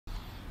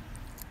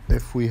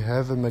If we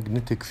have a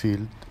magnetic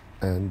field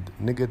and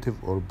negative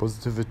or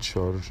positive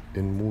charge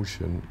in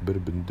motion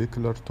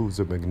perpendicular to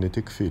the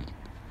magnetic field,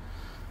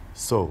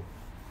 so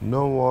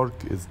no work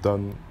is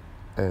done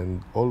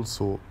and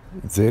also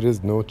there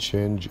is no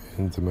change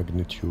in the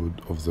magnitude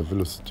of the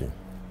velocity,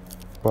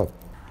 but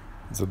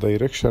the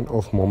direction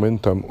of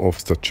momentum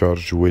of the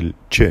charge will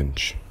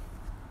change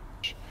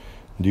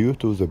due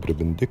to the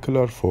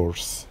perpendicular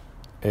force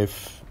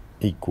F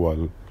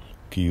equal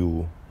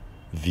Q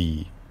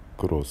V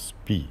cross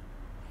P.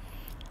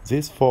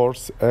 This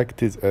force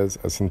acts as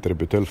a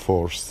centripetal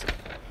force.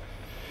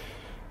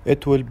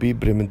 It will be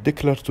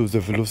perpendicular to the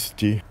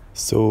velocity,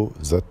 so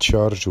the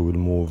charge will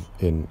move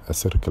in a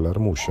circular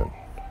motion.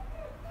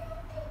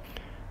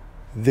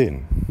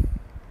 Then,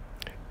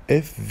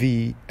 if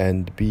V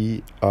and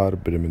P are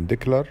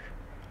perpendicular,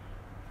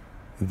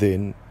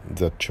 then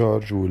the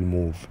charge will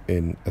move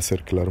in a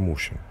circular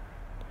motion.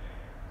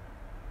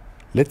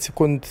 Let's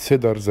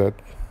consider that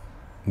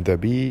the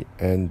P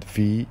and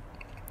V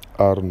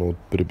are not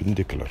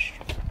perpendicular.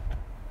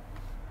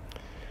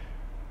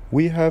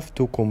 We have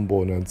two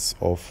components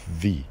of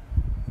V,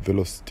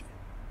 velocity.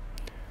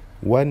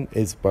 One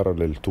is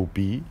parallel to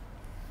P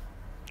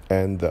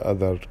and the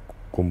other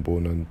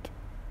component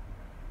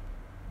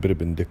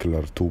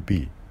perpendicular to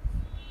P.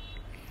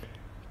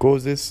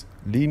 Causes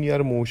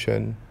linear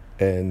motion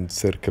and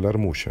circular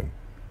motion,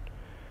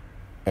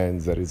 and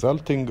the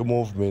resulting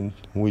movement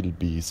will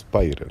be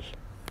spiral.